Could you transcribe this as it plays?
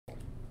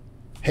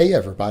Hey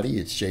everybody,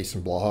 it's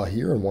Jason Blaha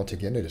here, and once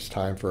again it is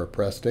time for a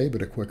press day,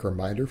 but a quick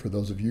reminder for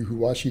those of you who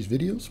watch these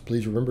videos,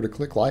 please remember to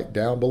click like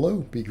down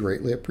below, be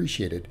greatly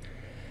appreciated.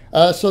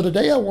 So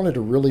today I wanted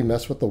to really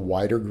mess with the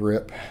wider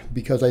grip,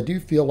 because I do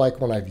feel like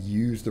when I've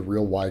used the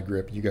real wide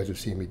grip, you guys have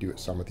seen me do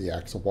it some with the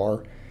axle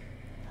bar,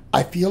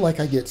 I feel like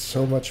I get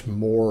so much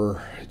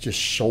more just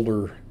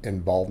shoulder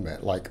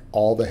involvement, like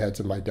all the heads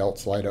of my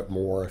delts light up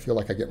more. I feel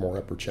like I get more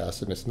upper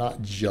chest, and it's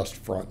not just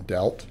front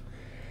delt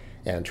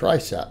and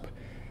tricep.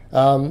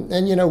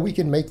 And you know, we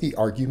can make the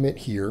argument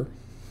here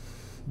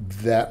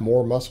that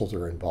more muscles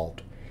are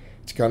involved.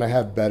 It's going to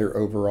have better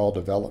overall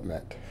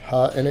development.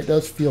 And it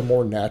does feel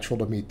more natural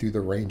to me through the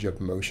range of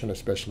motion,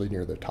 especially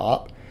near the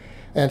top.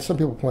 And some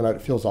people point out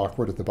it feels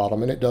awkward at the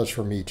bottom, and it does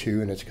for me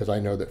too. And it's because I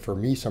know that for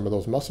me, some of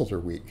those muscles are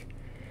weak.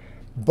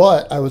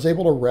 But I was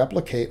able to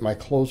replicate my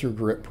closer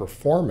grip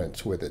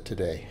performance with it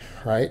today,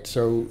 right?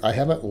 So I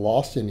haven't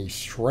lost any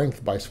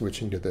strength by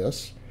switching to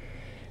this.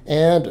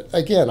 And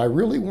again, I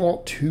really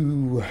want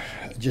to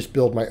just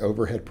build my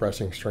overhead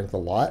pressing strength a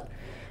lot.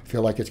 I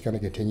feel like it's going to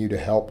continue to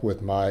help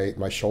with my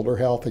shoulder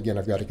health. Again,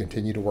 I've got to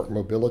continue to work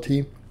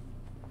mobility.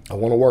 I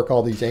want to work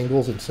all these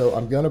angles, and so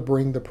I'm going to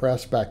bring the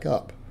press back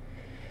up.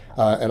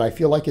 And I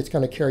feel like it's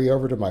going to carry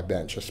over to my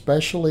bench,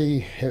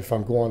 especially if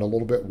I'm going a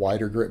little bit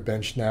wider grip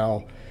bench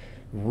now.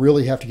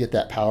 Really have to get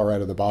that power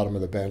out of the bottom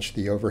of the bench.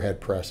 The overhead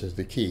press is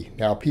the key.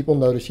 Now, people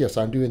notice, yes,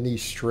 I'm doing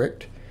these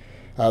strict.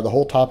 The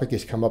whole topic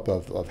has come up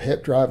of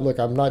hip drive. Look,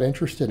 I'm not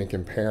interested in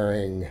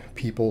comparing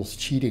people's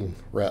cheating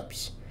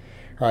reps,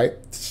 right?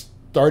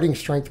 Starting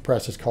strength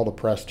press is called a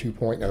press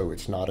 2.0.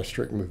 It's not a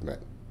strict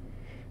movement.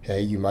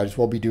 Okay, you might as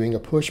well be doing a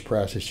push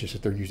press. It's just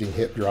that they're using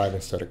hip drive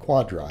instead of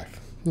quad drive.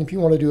 And if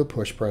you want to do a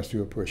push press,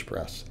 do a push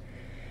press.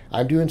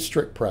 I'm doing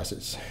strict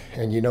presses.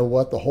 And you know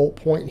what? The whole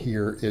point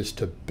here is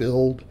to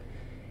build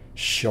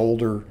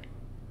shoulder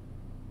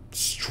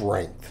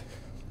strength.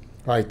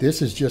 All right,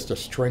 this is just to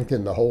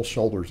strengthen the whole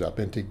shoulders up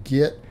and to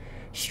get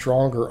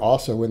stronger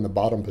also in the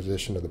bottom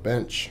position of the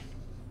bench.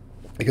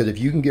 Because if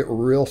you can get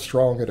real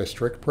strong at a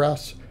strict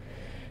press,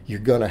 you're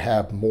going to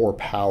have more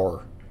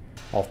power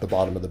off the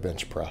bottom of the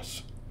bench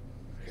press.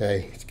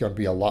 Okay, it's going to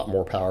be a lot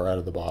more power out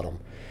of the bottom.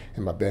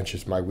 And my bench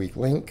is my weak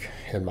link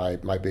and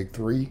my big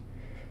three.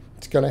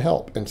 It's going to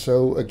help. And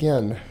so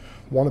again,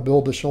 want to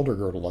build the shoulder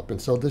girdle up.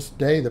 And so this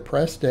day, the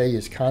press day,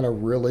 is kind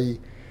of really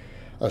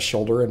a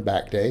shoulder and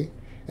back day.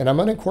 And I'm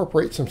going to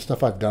incorporate some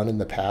stuff I've done in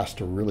the past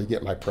to really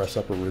get my press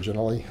up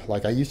originally.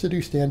 Like I used to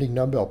do standing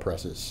dumbbell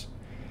presses.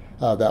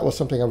 That was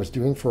something I was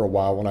doing for a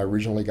while when I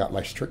originally got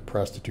my strict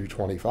press to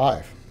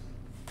 225.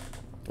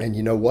 And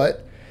you know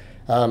what?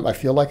 I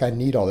feel like I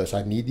need all this.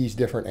 I need these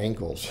different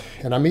angles.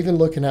 And I'm even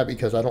looking at,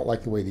 because I don't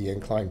like the way the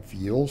incline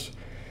feels,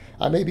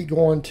 I may be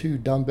going to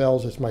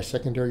dumbbells as my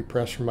secondary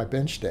press for my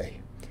bench day.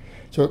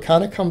 So it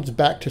kind of comes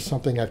back to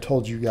something I've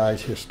told you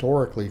guys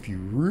historically. If you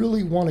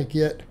really want to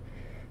get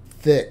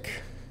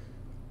thick,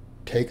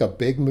 take a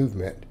big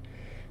movement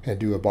and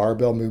do a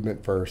barbell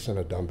movement first and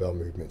a dumbbell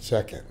movement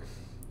second.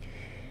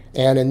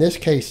 And in this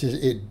case,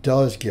 it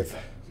does give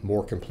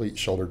more complete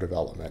shoulder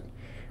development,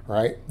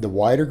 right? The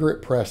wider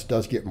grip press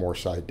does get more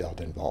side delt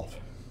involved.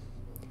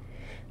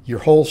 Your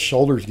whole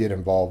shoulders get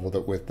involved with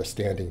it with the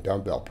standing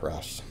dumbbell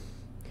press.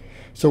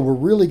 So we're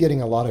really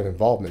getting a lot of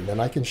involvement. Then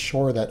I can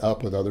shore that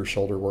up with other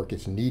shoulder work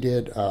as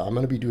needed. I'm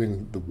going to be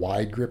doing the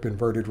wide grip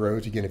inverted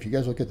rows. Again, if you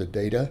guys look at the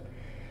data,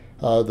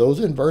 those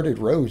inverted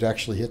rows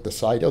actually hit the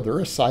side delt. They're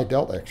a side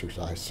delt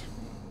exercise,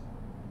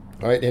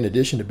 right? In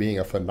addition to being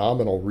a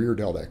phenomenal rear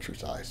delt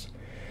exercise.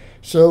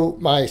 So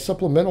my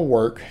supplemental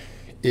work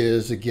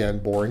is, again,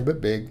 boring but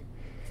big.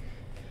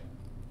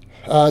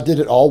 Did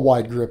it all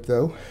wide grip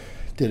though.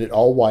 Did it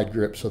all wide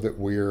grip so that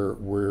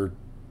we're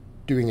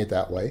doing it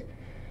that way.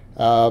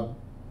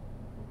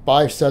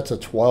 5 sets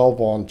of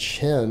 12 on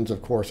chins.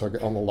 Of course,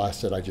 on the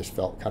last set, I just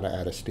felt kind of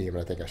out of steam. And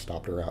I think I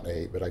stopped around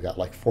 8, but I got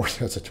like 4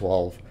 sets of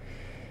 12.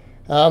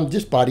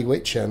 Just body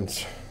weight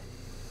chins.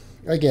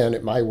 Again,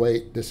 at my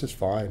weight, this is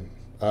fine.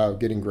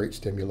 Getting great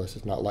stimulus.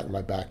 It's not like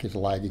my back is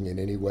lagging in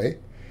any way.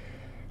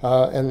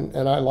 And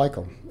I like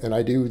them. And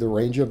I do the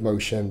range of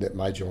motion that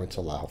my joints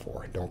allow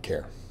for. Don't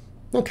care.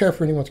 Don't care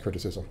for anyone's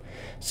criticism.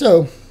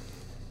 So,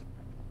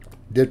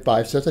 did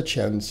 5 sets of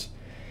chins.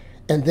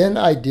 And then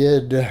I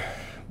did,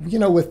 you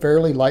know, with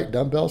fairly light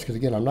dumbbells, because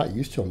again, I'm not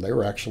used to them. They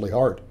were actually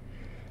hard.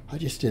 I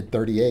just did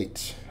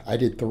 38s. I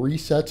did 3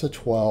 sets of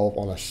 12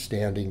 on a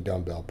standing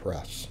dumbbell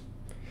press.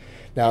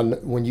 Now,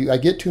 when I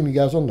get to them, you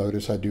guys will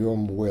notice I do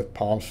them with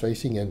palms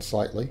facing in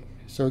slightly.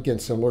 So again,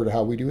 similar to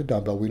how we do a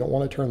dumbbell, we don't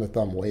want to turn the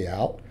thumb way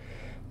out.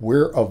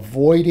 We're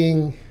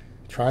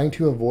trying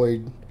to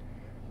avoid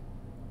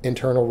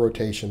internal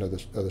rotation of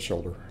the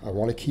shoulder. I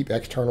want to keep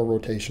external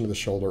rotation of the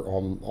shoulder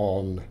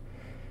on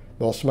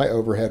most of my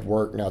overhead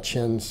work. Now,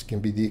 chins can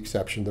be the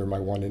exception. They're my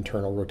one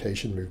internal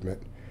rotation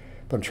movement.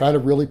 But I'm trying to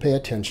really pay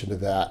attention to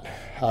that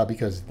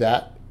because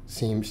that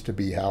seems to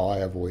be how I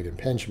avoid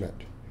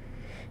impingement.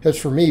 Because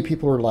for me,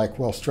 people are like,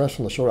 well, stress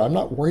on the shoulder. I'm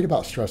not worried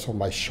about stress on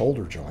my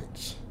shoulder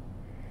joints.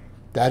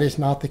 That is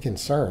not the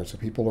concern. So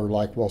people are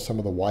like, well, some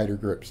of the wider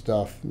grip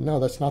stuff. No,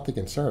 that's not the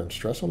concern.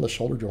 Stress on the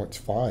shoulder joint's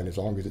fine as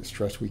long as it's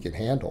stress we can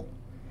handle.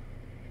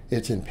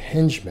 It's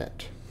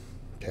impingement,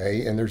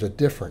 okay? And there's a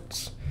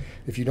difference.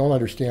 If you don't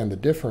understand the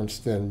difference,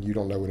 then you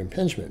don't know what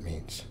impingement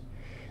means.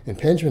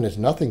 Impingement has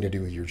nothing to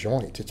do with your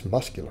joints. It's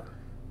muscular,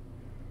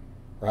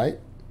 right?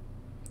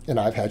 And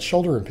I've had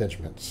shoulder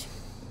impingements.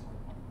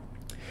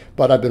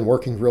 But I've been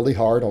working really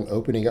hard on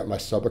opening up my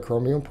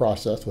subacromial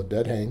process with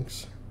dead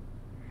hangs.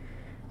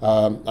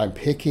 I'm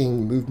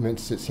picking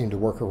movements that seem to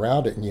work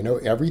around it. And you know,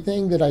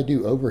 everything that I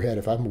do overhead,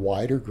 if I'm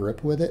wider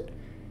grip with it,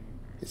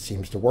 it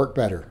seems to work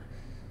better.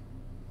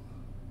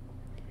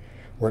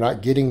 We're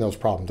not getting those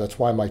problems. That's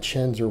why my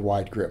chins are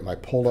wide grip, my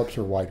pull-ups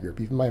are wide grip,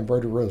 even my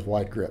inverted rows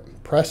wide grip.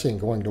 Pressing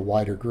going to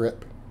wider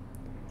grip,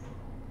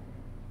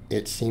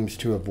 it seems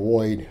to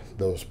avoid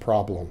those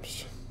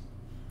problems.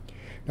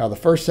 Now the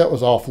first set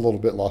was off a little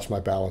bit, lost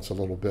my balance a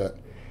little bit.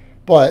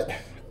 But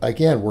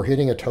again, we're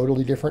hitting a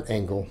totally different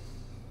angle.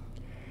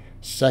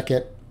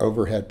 Second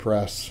overhead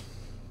press,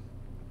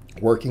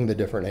 working the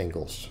different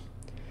angles.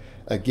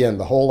 Again,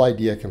 the whole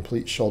idea,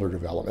 complete shoulder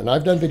development. And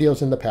I've done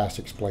videos in the past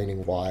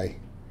explaining why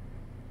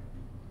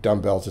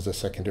dumbbells is a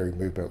secondary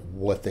movement,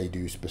 what they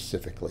do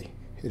specifically.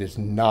 It is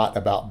not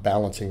about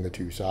balancing the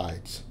two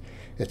sides.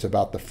 It's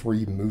about the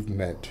free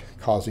movement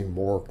causing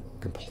more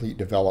complete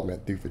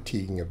development through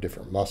fatiguing of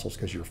different muscles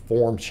because your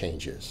form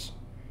changes.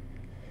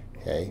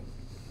 Okay.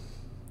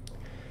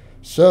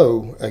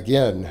 So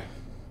again,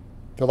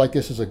 I feel like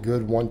this is a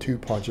good 1-2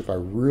 punch if I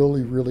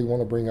really, really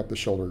want to bring up the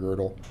shoulder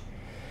girdle.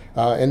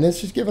 And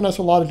this is giving us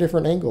a lot of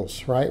different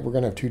angles, right? We're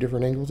going to have 2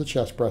 different angles of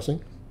chest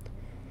pressing,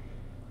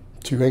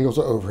 2 angles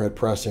of overhead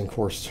pressing. Of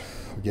course,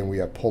 again, we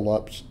have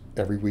pull-ups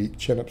every week,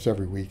 chin-ups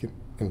every week.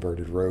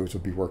 Inverted rows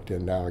will be worked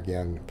in now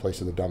again in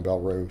place of the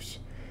dumbbell rows.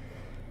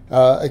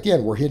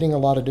 Again, we're hitting a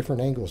lot of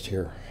different angles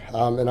here.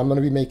 And I'm going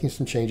to be making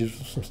some changes,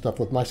 some stuff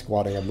with my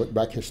squatting. I've looked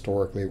back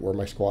historically at where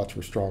my squats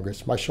were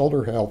strongest. My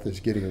shoulder health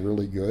is getting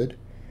really good.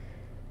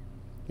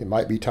 It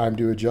might be time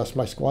to adjust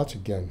my squats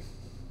again.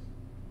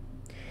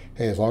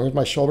 Hey, as long as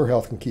my shoulder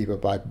health can keep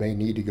up, I may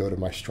need to go to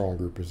my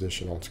stronger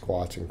position on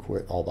squats and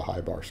quit all the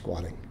high bar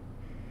squatting.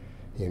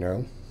 You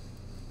know?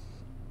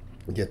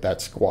 Get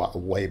that squat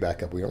way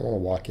back up. We don't want to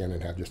walk in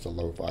and have just a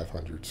low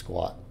 500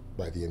 squat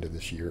by the end of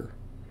this year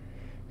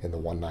in the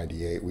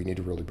 198. We need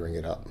to really bring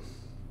it up.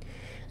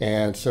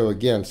 And so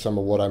again, some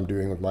of what I'm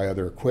doing with my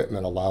other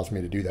equipment allows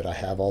me to do that. I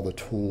have all the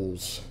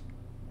tools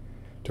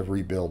to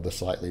rebuild the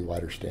slightly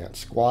wider stance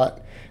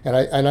squat. And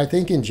I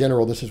think in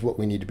general, this is what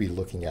we need to be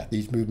looking at.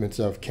 These movements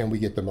of, can we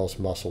get the most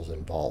muscles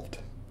involved?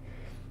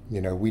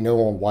 You know, we know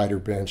on wider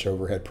bench,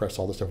 overhead press,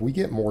 all this stuff, we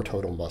get more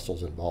total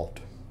muscles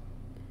involved.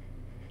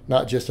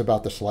 Not just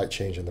about the slight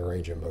change in the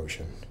range of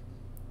motion.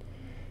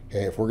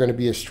 Okay, if we're going to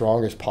be as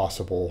strong as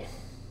possible,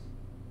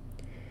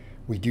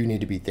 we do need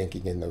to be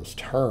thinking in those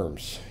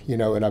terms. You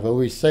know, and I've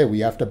always say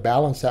we have to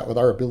balance that with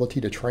our ability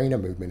to train a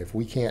movement. If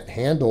we can't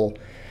handle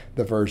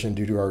the version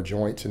due to our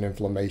joints and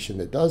inflammation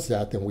that does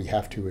that, then we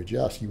have to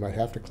adjust. You might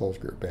have to close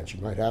grip bench.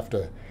 You might have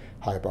to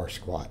high bar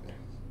squat.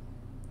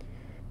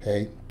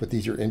 Okay, but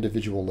these are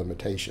individual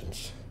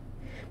limitations.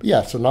 But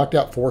yeah, so knocked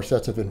out 4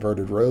 sets of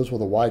inverted rows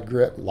with a wide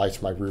grip,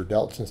 lights my rear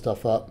delts and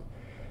stuff up.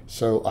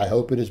 So I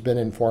hope it has been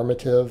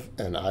informative,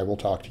 and I will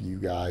talk to you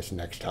guys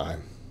next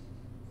time.